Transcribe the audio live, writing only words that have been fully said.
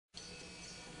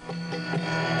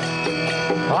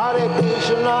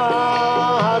Krishna,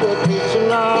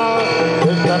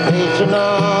 Krishna Krishna,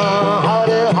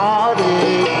 Hare Hare,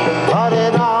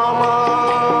 Hare Rama,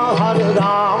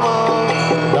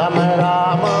 Rama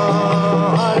Rama,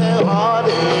 Hare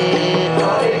Hare,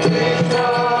 Hare Krishna,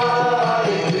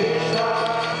 Hare Krishna.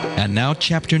 And now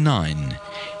Chapter 9,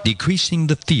 Decreasing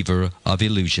the Fever of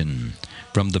Illusion,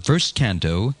 from the first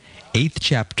canto, 8th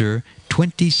chapter,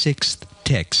 26th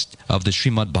text of the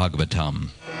Srimad Bhagavatam.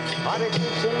 Hare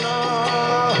Krishna,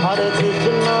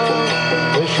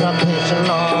 Krishna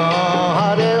Krishna,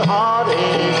 Hare Hare,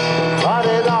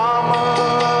 Hare Rama,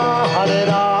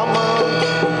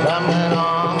 Rama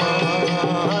Rama,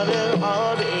 Hare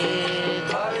Hare,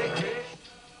 Hare Krishna.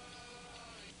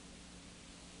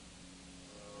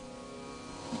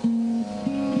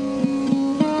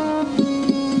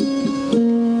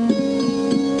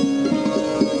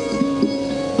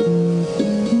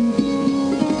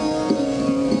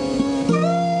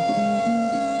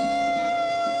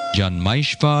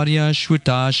 Janmaishvarya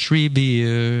Shruta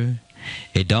Shribir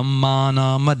Idam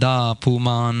Mana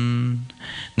Madapuman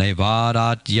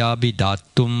Naivaratya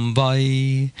Bidatum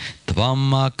Vai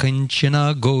Tvam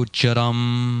Akinchana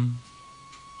Gocharam.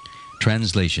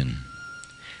 Translation.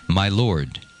 My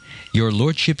Lord, your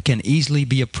lordship can easily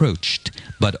be approached,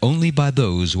 but only by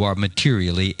those who are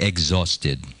materially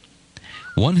exhausted.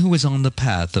 One who is on the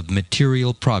path of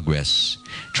material progress,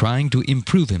 trying to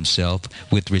improve himself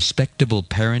with respectable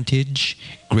parentage,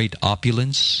 great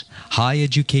opulence, high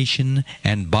education,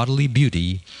 and bodily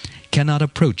beauty, cannot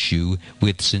approach you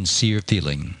with sincere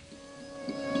feeling.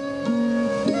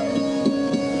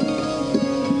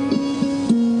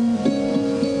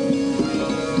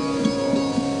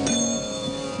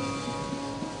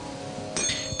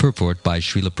 Purport by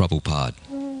Srila Prabhupada.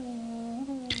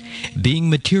 Being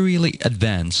materially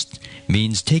advanced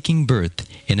means taking birth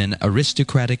in an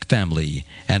aristocratic family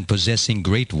and possessing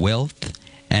great wealth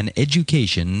and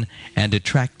education and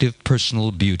attractive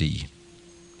personal beauty.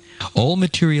 All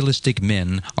materialistic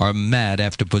men are mad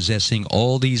after possessing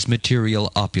all these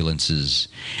material opulences,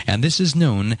 and this is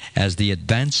known as the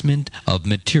advancement of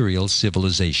material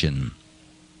civilization.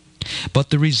 But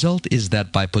the result is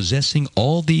that by possessing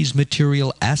all these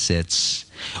material assets,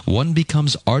 one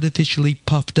becomes artificially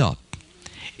puffed up,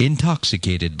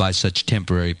 intoxicated by such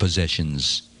temporary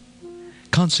possessions.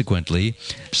 Consequently,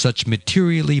 such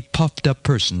materially puffed up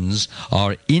persons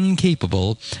are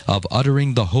incapable of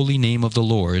uttering the holy name of the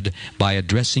Lord by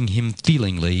addressing him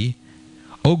feelingly,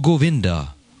 O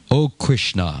Govinda, O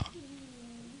Krishna.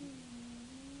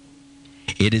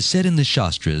 It is said in the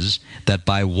Shastras that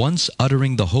by once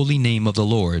uttering the holy name of the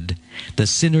Lord, the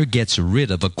sinner gets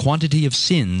rid of a quantity of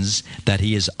sins that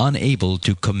he is unable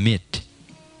to commit.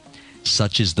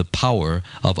 Such is the power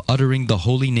of uttering the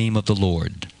holy name of the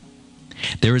Lord.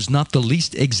 There is not the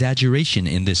least exaggeration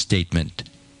in this statement.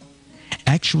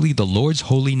 Actually, the Lord's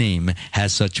holy name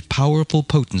has such powerful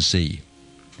potency.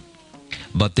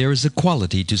 But there is a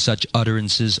quality to such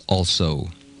utterances also.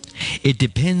 It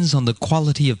depends on the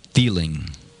quality of feeling.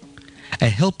 A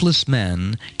helpless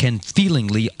man can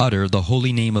feelingly utter the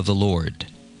holy name of the Lord,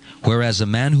 whereas a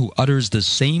man who utters the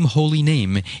same holy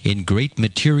name in great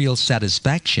material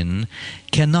satisfaction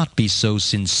cannot be so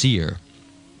sincere.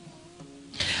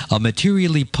 A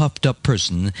materially puffed up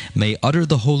person may utter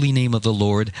the holy name of the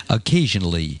Lord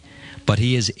occasionally, but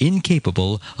he is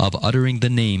incapable of uttering the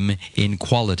name in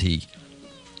quality.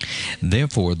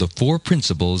 Therefore, the four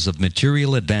principles of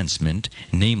material advancement,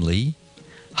 namely,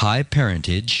 high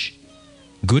parentage,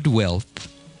 good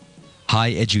wealth,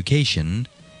 high education,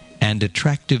 and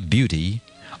attractive beauty,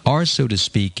 are, so to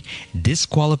speak,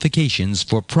 disqualifications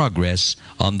for progress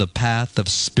on the path of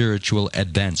spiritual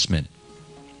advancement.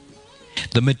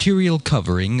 The material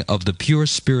covering of the pure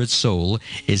spirit soul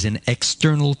is an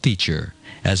external feature,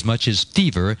 as much as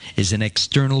fever is an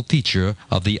external feature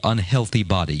of the unhealthy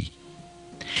body.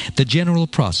 The general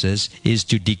process is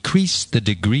to decrease the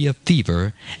degree of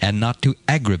fever and not to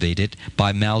aggravate it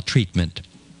by maltreatment.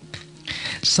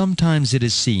 Sometimes it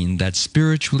is seen that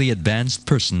spiritually advanced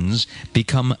persons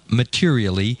become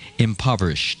materially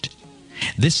impoverished.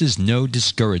 This is no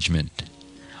discouragement.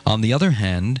 On the other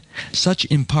hand, such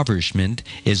impoverishment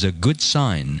is a good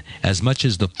sign as much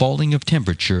as the falling of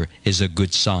temperature is a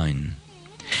good sign.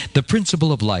 The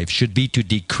principle of life should be to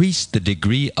decrease the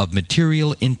degree of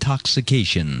material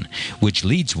intoxication, which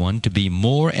leads one to be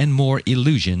more and more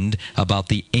illusioned about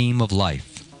the aim of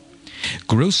life.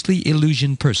 Grossly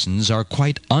illusioned persons are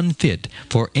quite unfit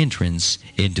for entrance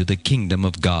into the kingdom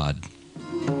of God.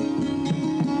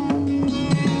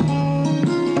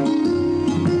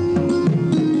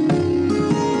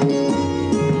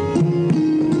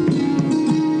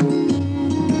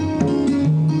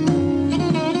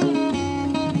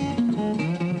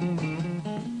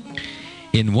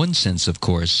 In one sense, of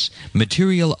course,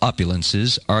 material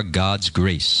opulences are God's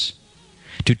grace.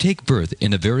 To take birth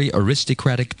in a very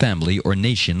aristocratic family or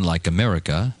nation like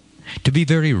America, to be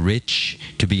very rich,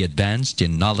 to be advanced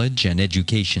in knowledge and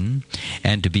education,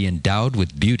 and to be endowed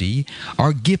with beauty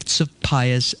are gifts of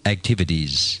pious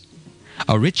activities.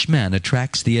 A rich man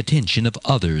attracts the attention of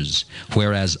others,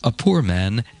 whereas a poor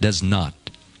man does not.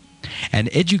 An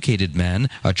educated man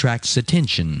attracts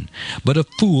attention, but a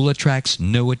fool attracts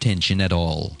no attention at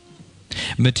all.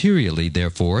 Materially,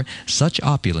 therefore, such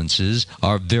opulences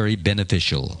are very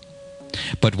beneficial.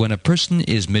 But when a person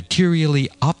is materially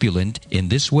opulent in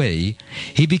this way,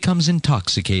 he becomes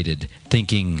intoxicated,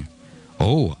 thinking,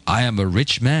 "Oh, I am a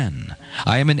rich man.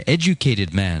 I am an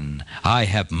educated man. I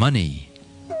have money."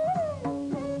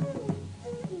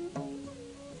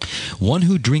 One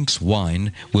who drinks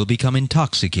wine will become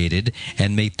intoxicated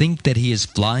and may think that he is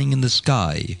flying in the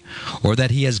sky, or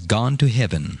that he has gone to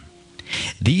heaven.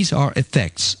 These are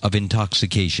effects of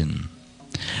intoxication.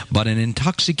 But an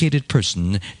intoxicated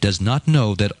person does not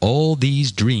know that all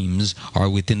these dreams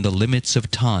are within the limits of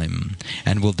time,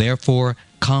 and will therefore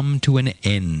come to an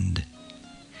end.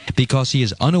 Because he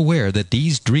is unaware that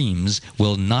these dreams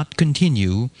will not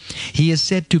continue, he is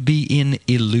said to be in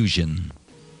illusion.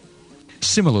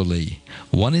 Similarly,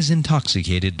 one is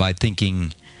intoxicated by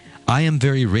thinking, "I am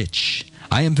very rich,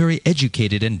 I am very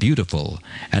educated and beautiful,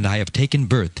 and I have taken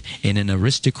birth in an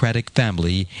aristocratic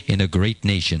family in a great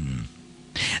nation."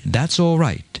 That's all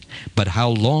right, but how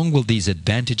long will these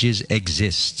advantages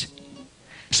exist?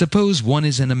 Suppose one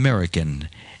is an American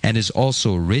and is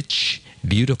also rich,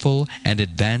 beautiful, and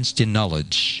advanced in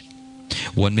knowledge.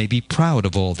 One may be proud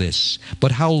of all this,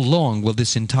 but how long will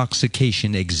this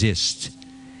intoxication exist?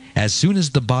 As soon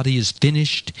as the body is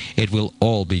finished, it will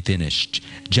all be finished,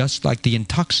 just like the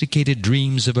intoxicated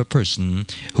dreams of a person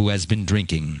who has been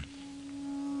drinking.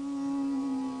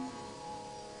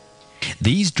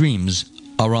 These dreams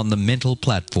are on the mental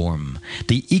platform,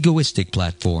 the egoistic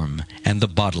platform, and the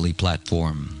bodily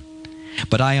platform.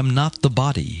 But I am not the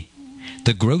body.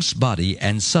 The gross body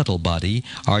and subtle body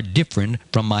are different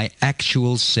from my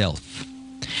actual self.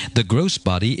 The gross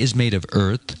body is made of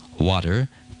earth, water,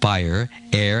 fire,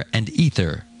 air, and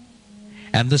ether.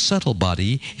 And the subtle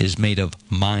body is made of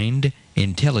mind,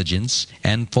 intelligence,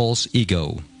 and false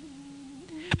ego.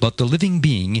 But the living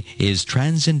being is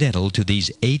transcendental to these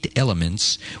 8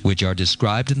 elements, which are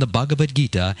described in the Bhagavad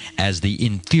Gita as the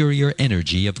inferior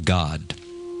energy of God.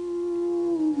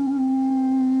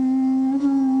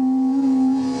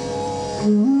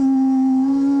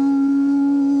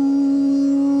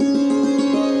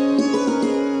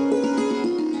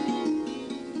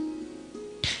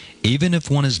 Even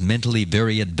if one is mentally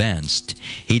very advanced,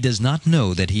 he does not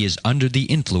know that he is under the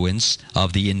influence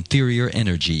of the inferior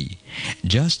energy,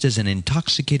 just as an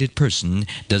intoxicated person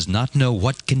does not know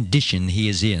what condition he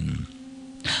is in.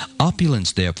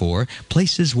 Opulence, therefore,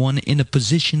 places one in a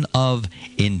position of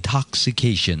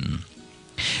intoxication.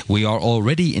 We are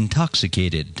already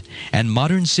intoxicated, and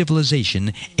modern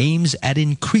civilization aims at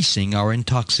increasing our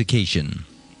intoxication.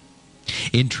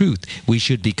 In truth, we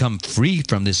should become free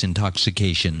from this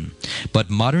intoxication,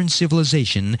 but modern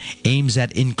civilization aims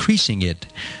at increasing it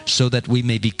so that we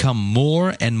may become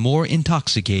more and more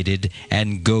intoxicated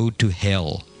and go to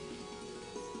hell.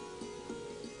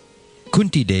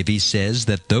 Kunti Devi says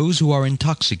that those who are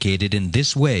intoxicated in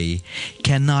this way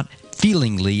cannot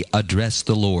feelingly address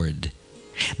the Lord.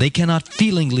 They cannot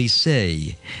feelingly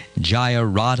say, "Jaya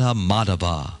Radha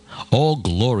Madhava, all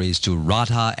glories to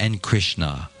Radha and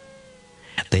Krishna."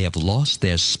 They have lost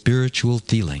their spiritual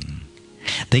feeling.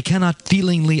 They cannot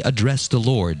feelingly address the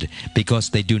Lord because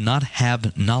they do not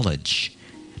have knowledge.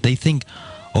 They think,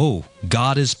 "Oh,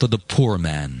 God is for the poor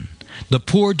man. The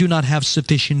poor do not have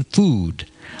sufficient food.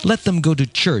 Let them go to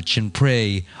church and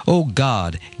pray, 'Oh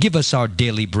God, give us our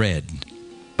daily bread.'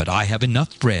 But I have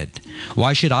enough bread.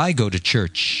 Why should I go to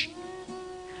church?"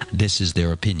 This is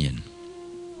their opinion.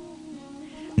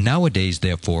 Nowadays,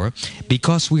 therefore,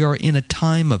 because we are in a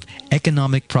time of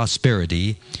economic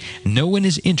prosperity, no one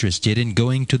is interested in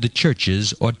going to the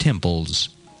churches or temples.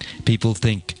 People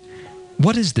think,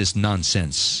 "What is this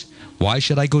nonsense? Why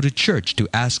should I go to church to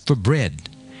ask for bread?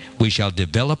 We shall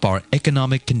develop our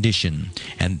economic condition,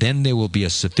 and then there will be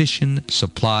a sufficient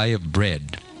supply of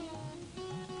bread."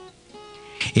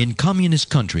 In communist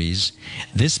countries,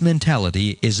 this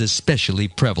mentality is especially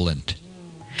prevalent.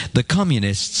 The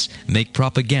communists make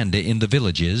propaganda in the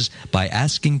villages by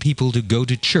asking people to go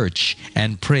to church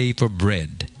and pray for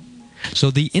bread. So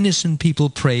the innocent people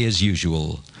pray as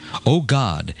usual, "Oh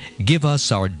God, give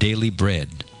us our daily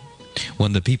bread."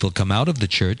 When the people come out of the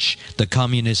church, the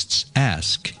communists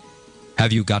ask,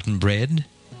 "Have you gotten bread?"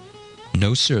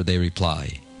 No, sir, they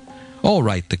reply. All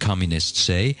right, the communists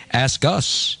say, ask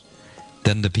us.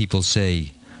 Then the people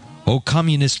say, Oh,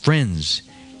 communist friends,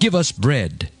 give us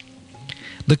bread.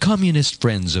 The communist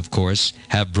friends, of course,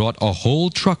 have brought a whole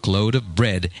truckload of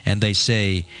bread, and they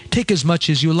say, take as much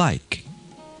as you like.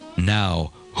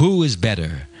 Now, who is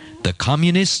better, the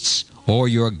communists or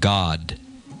your God?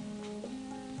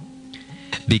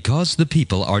 Because the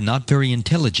people are not very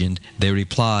intelligent, they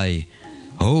reply,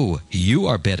 Oh, you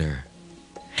are better.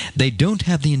 They don't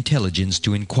have the intelligence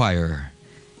to inquire,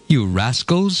 You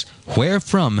rascals, where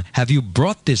from have you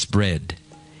brought this bread?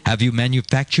 Have you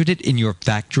manufactured it in your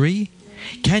factory?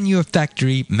 Can your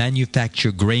factory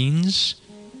manufacture grains?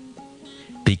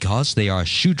 Because they are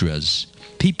Shudras,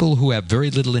 people who have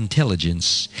very little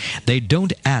intelligence, they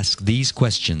don't ask these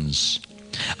questions.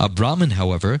 A Brahmin,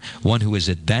 however, one who is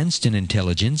advanced in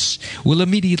intelligence, will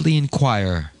immediately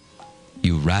inquire,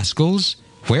 You rascals,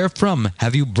 where from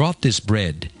have you brought this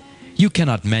bread? You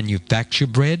cannot manufacture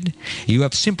bread. You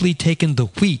have simply taken the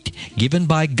wheat given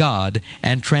by God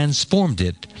and transformed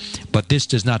it. But this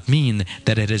does not mean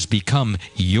that it has become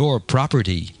your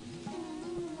property.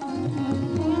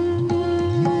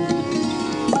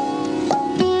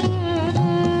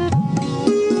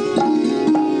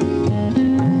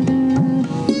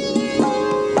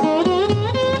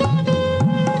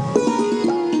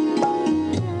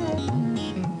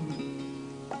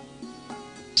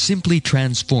 Simply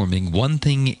transforming one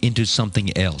thing into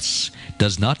something else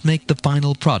does not make the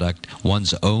final product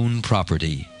one's own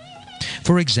property.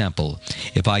 For example,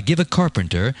 if I give a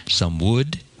carpenter some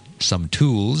wood, some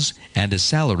tools, and a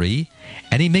salary,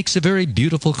 and he makes a very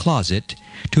beautiful closet,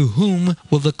 to whom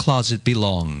will the closet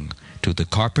belong? To the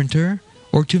carpenter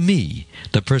or to me,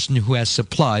 the person who has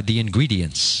supplied the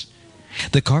ingredients?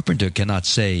 The carpenter cannot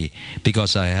say,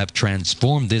 Because I have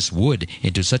transformed this wood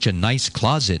into such a nice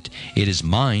closet, it is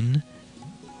mine.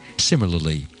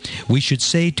 Similarly, we should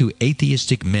say to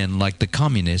atheistic men like the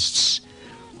communists,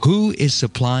 Who is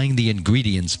supplying the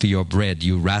ingredients for your bread,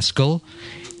 you rascal?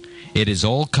 It is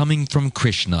all coming from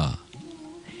Krishna.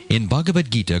 In Bhagavad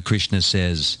Gita, Krishna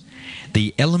says,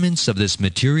 The elements of this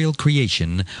material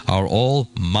creation are all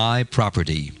my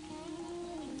property.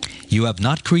 You have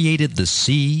not created the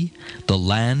sea, the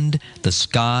land, the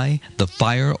sky, the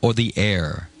fire, or the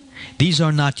air. These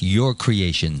are not your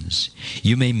creations.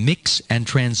 You may mix and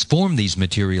transform these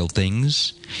material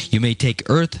things. You may take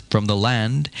earth from the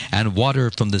land and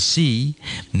water from the sea,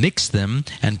 mix them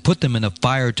and put them in a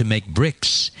fire to make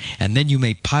bricks, and then you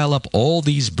may pile up all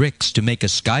these bricks to make a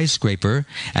skyscraper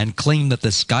and claim that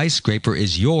the skyscraper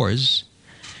is yours.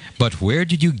 But where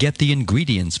did you get the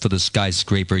ingredients for the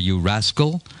skyscraper, you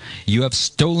rascal? You have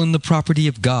stolen the property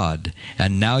of God,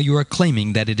 and now you are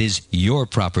claiming that it is your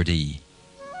property.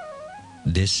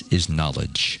 This is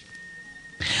knowledge.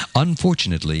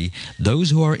 Unfortunately, those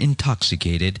who are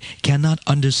intoxicated cannot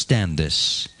understand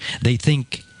this. They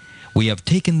think, We have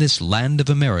taken this land of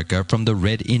America from the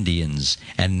Red Indians,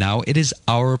 and now it is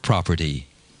our property.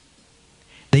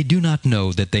 They do not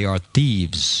know that they are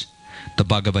thieves. The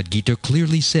Bhagavad Gita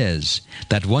clearly says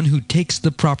that one who takes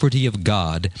the property of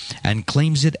God and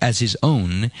claims it as his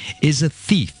own is a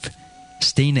thief.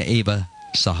 Stena eva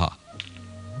saha.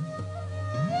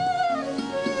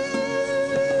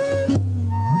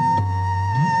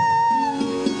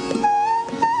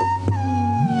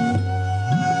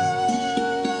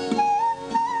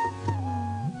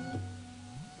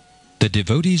 The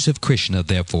devotees of Krishna,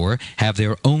 therefore, have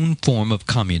their own form of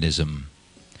communism.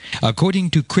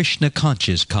 According to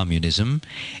Krishna-conscious communism,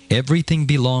 everything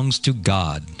belongs to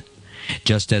God.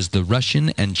 Just as the Russian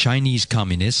and Chinese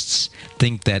communists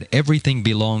think that everything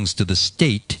belongs to the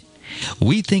state,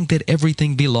 we think that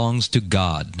everything belongs to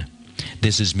God.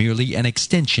 This is merely an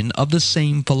extension of the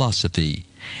same philosophy,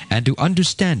 and to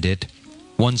understand it,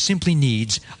 one simply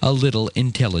needs a little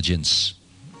intelligence.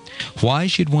 Why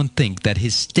should one think that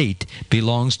his state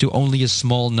belongs to only a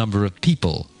small number of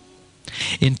people?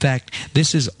 In fact,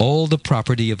 this is all the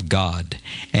property of God,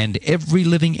 and every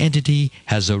living entity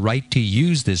has a right to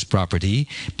use this property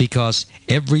because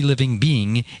every living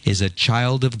being is a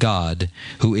child of God,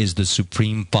 who is the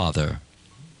Supreme Father.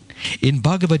 In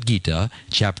Bhagavad Gita,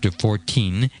 chapter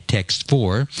 14, text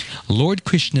 4, Lord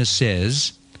Krishna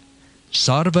says,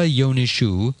 Sarva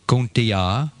yonishu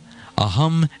kuntiya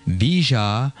aham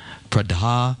bija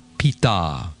pradha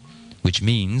pita, which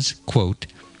means, quote,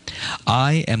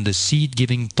 I am the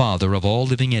seed-giving father of all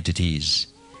living entities.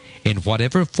 In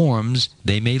whatever forms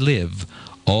they may live,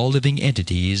 all living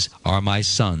entities are my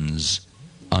sons.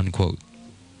 Unquote.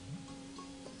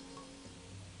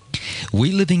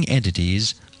 We living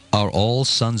entities are all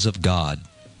sons of God.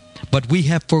 But we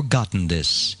have forgotten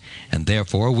this, and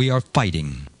therefore we are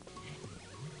fighting.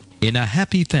 In a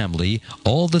happy family,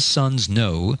 all the sons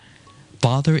know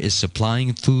Father is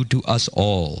supplying food to us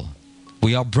all.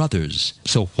 We are brothers,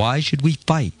 so why should we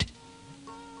fight?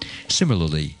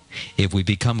 Similarly, if we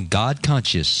become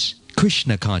God-conscious,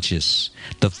 Krishna-conscious,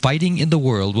 the fighting in the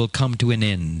world will come to an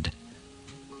end.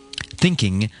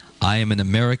 Thinking, I am an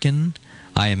American,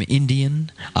 I am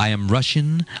Indian, I am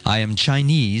Russian, I am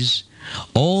Chinese,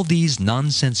 all these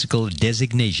nonsensical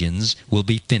designations will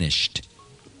be finished.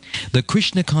 The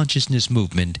Krishna consciousness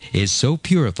movement is so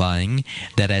purifying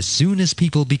that as soon as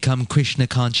people become Krishna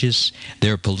conscious,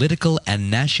 their political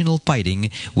and national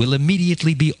fighting will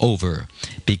immediately be over,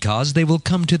 because they will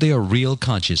come to their real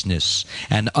consciousness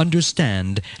and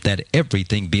understand that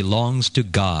everything belongs to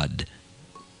God.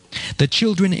 The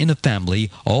children in a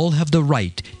family all have the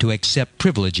right to accept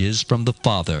privileges from the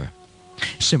Father.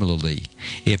 Similarly,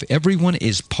 if everyone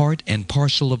is part and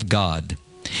parcel of God,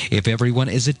 if everyone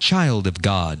is a child of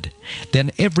God,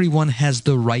 then everyone has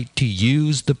the right to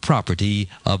use the property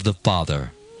of the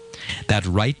Father. That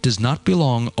right does not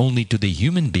belong only to the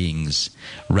human beings.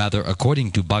 Rather,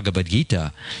 according to Bhagavad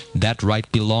Gita, that right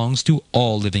belongs to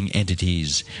all living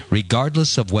entities,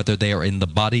 regardless of whether they are in the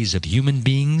bodies of human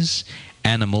beings,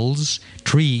 animals,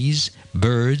 trees,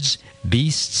 birds,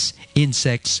 beasts,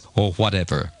 insects, or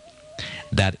whatever.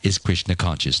 That is Krishna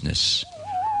consciousness.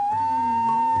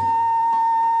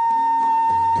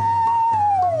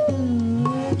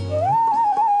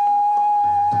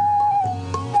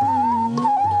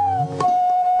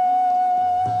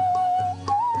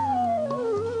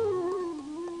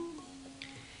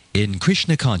 In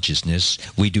Krishna consciousness,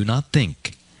 we do not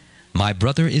think, my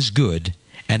brother is good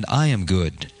and I am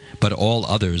good, but all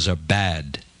others are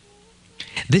bad.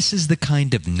 This is the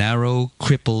kind of narrow,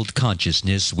 crippled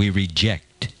consciousness we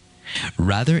reject.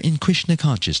 Rather, in Krishna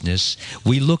consciousness,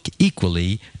 we look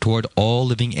equally toward all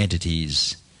living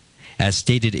entities. As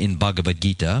stated in Bhagavad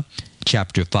Gita,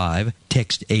 chapter 5,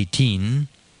 text 18,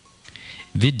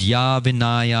 Vidya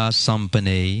Vinaya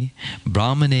Sampane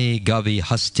Brahmane Gavi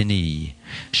Hastini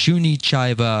Shuni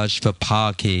Chaiva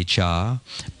Shvapake Cha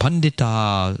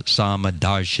Pandita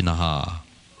Samadarshanaha,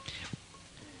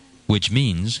 which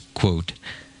means, quote,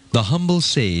 the humble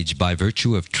sage, by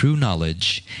virtue of true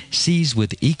knowledge, sees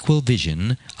with equal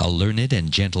vision a learned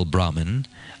and gentle Brahmin,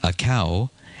 a cow,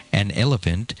 an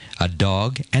elephant, a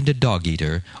dog, and a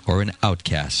dog-eater, or an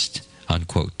outcast,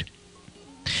 unquote.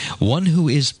 One who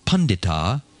is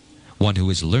Pandita, one who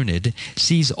is learned,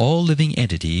 sees all living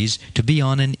entities to be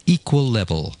on an equal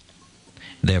level.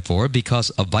 Therefore,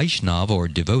 because a Vaishnava or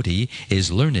devotee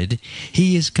is learned,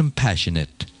 he is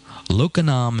compassionate,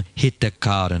 Lokanam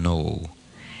Hitakarano,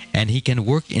 and he can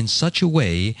work in such a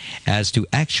way as to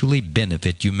actually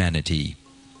benefit humanity.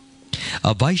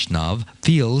 A Vaishnava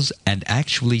feels and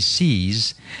actually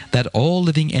sees that all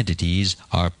living entities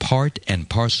are part and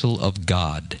parcel of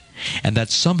God, and that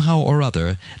somehow or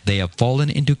other they have fallen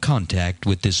into contact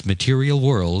with this material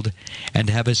world and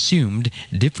have assumed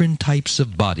different types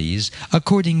of bodies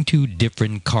according to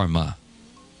different karma.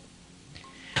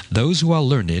 Those who are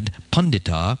learned,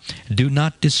 Pandita, do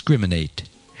not discriminate.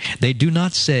 They do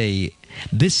not say,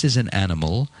 this is an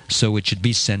animal, so it should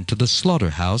be sent to the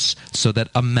slaughterhouse so that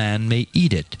a man may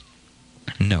eat it.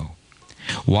 No.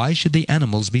 Why should the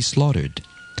animals be slaughtered?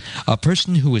 A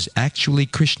person who is actually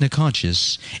Krishna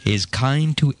conscious is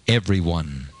kind to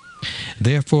everyone.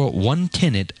 Therefore, one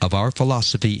tenet of our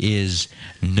philosophy is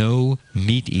no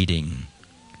meat eating.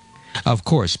 Of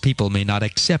course, people may not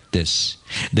accept this.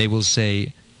 They will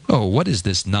say, oh, what is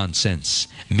this nonsense?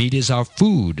 Meat is our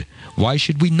food. Why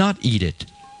should we not eat it?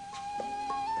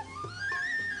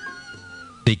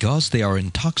 Because they are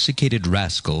intoxicated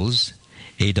rascals,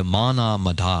 edamana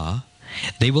madha,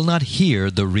 they will not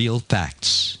hear the real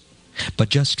facts. But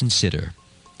just consider,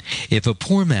 if a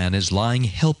poor man is lying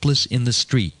helpless in the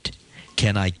street,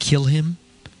 can I kill him?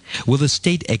 Will the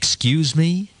state excuse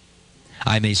me?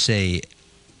 I may say,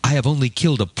 I have only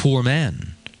killed a poor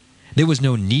man. There was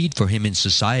no need for him in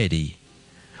society.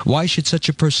 Why should such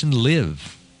a person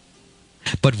live?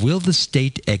 But will the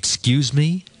state excuse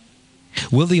me?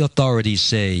 Will the authorities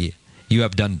say, you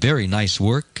have done very nice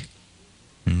work?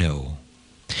 No.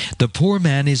 The poor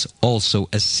man is also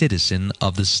a citizen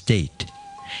of the state,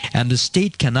 and the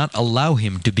state cannot allow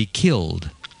him to be killed.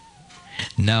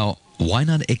 Now, why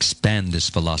not expand this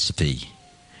philosophy?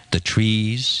 The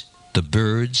trees, the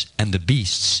birds, and the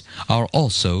beasts are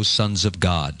also sons of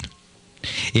God.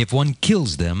 If one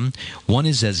kills them, one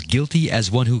is as guilty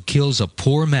as one who kills a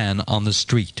poor man on the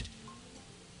street.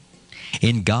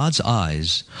 In God's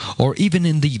eyes, or even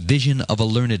in the vision of a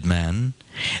learned man,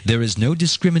 there is no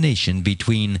discrimination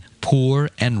between poor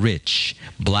and rich,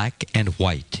 black and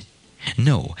white.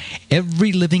 No,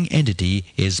 every living entity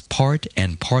is part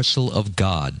and parcel of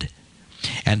God.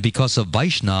 And because a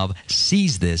Vaishnav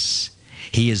sees this,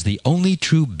 he is the only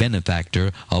true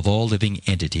benefactor of all living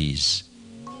entities.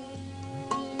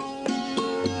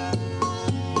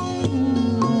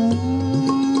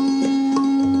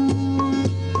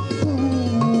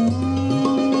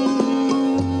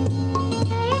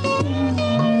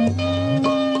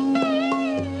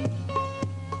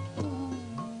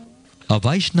 A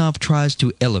Vaishnav tries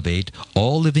to elevate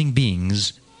all living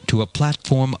beings to a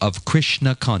platform of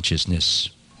Krishna consciousness.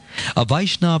 A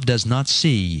Vaishnav does not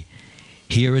see,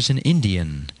 here is an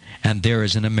Indian and there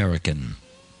is an American.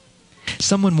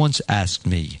 Someone once asked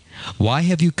me, "Why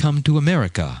have you come to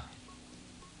America?"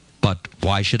 "But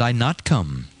why should I not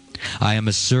come? I am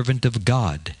a servant of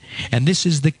God, and this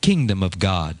is the kingdom of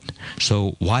God,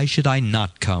 so why should I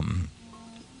not come?"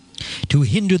 To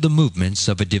hinder the movements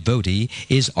of a devotee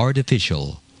is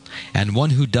artificial, and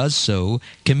one who does so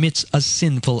commits a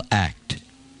sinful act.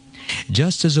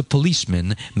 Just as a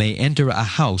policeman may enter a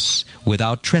house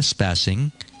without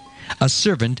trespassing, a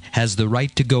servant has the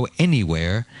right to go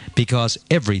anywhere because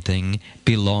everything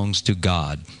belongs to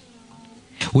God.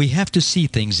 We have to see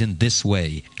things in this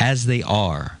way, as they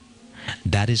are.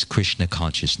 That is Krishna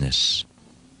consciousness.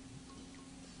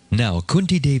 Now,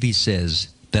 Kunti Devi says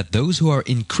that those who are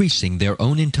increasing their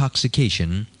own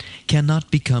intoxication cannot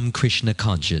become Krishna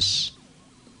conscious.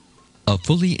 A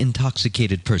fully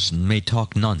intoxicated person may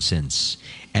talk nonsense,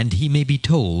 and he may be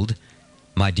told,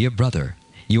 "My dear brother,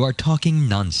 you are talking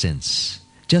nonsense.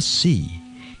 Just see,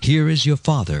 here is your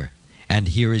father, and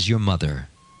here is your mother."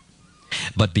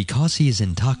 But because he is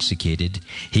intoxicated,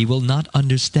 he will not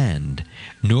understand,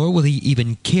 nor will he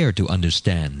even care to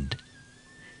understand.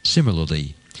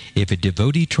 Similarly, if a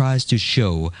devotee tries to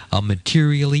show a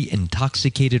materially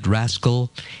intoxicated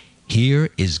rascal, "Here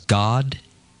is God,"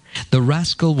 the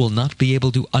rascal will not be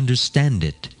able to understand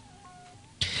it.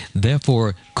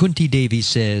 Therefore, Kunti Devi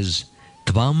says,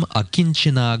 "Tvam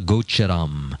akinchana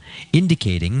gocharam,"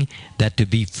 indicating that to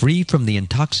be free from the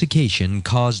intoxication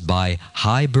caused by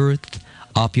high birth,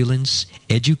 opulence,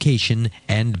 education,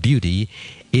 and beauty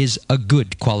is a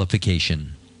good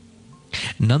qualification.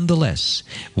 Nonetheless,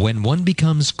 when one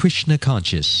becomes Krishna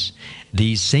conscious,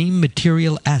 these same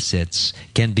material assets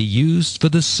can be used for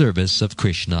the service of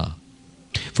Krishna.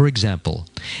 For example,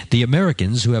 the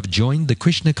Americans who have joined the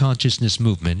Krishna consciousness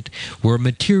movement were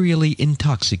materially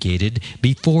intoxicated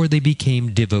before they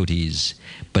became devotees.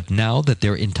 But now that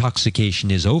their intoxication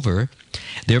is over,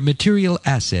 their material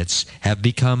assets have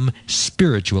become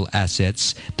spiritual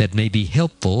assets that may be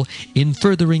helpful in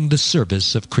furthering the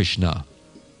service of Krishna.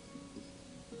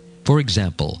 For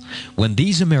example, when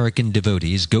these American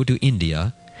devotees go to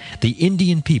India, the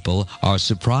Indian people are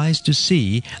surprised to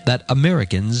see that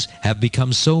Americans have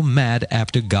become so mad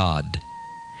after God.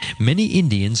 Many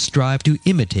Indians strive to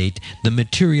imitate the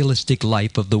materialistic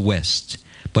life of the West,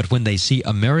 but when they see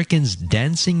Americans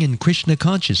dancing in Krishna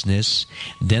consciousness,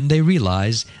 then they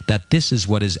realize that this is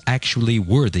what is actually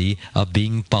worthy of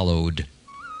being followed.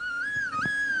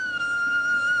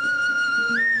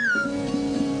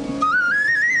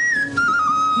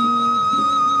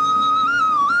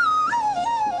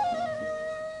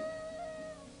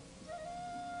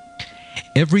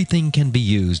 Everything can be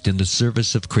used in the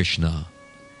service of Krishna.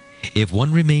 If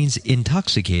one remains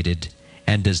intoxicated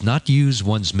and does not use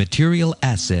one's material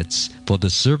assets for the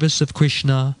service of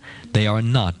Krishna, they are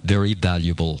not very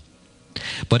valuable.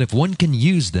 But if one can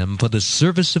use them for the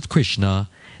service of Krishna,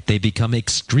 they become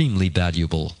extremely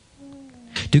valuable.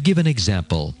 To give an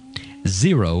example,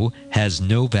 0 has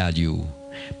no value,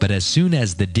 but as soon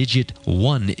as the digit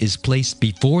 1 is placed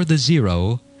before the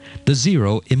 0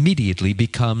 immediately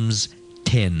becomes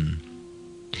 10.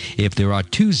 If there are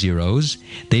 2 zeros,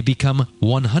 they become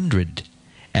 100,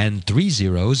 and 3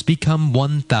 zeros become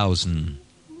 1,000.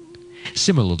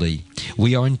 Similarly,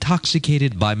 we are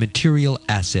intoxicated by material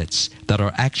assets that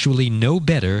are actually no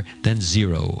better than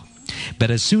 0.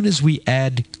 But as soon as we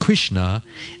add Krishna,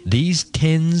 these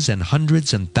tens and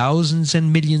hundreds and thousands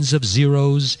and millions of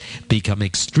zeros become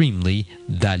extremely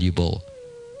valuable.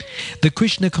 The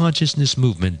Krishna consciousness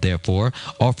movement, therefore,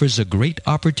 offers a great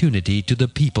opportunity to the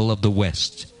people of the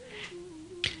West.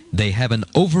 They have an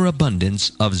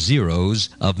overabundance of zeros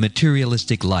of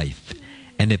materialistic life,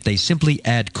 and if they simply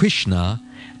add Krishna,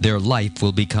 their life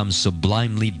will become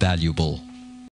sublimely valuable.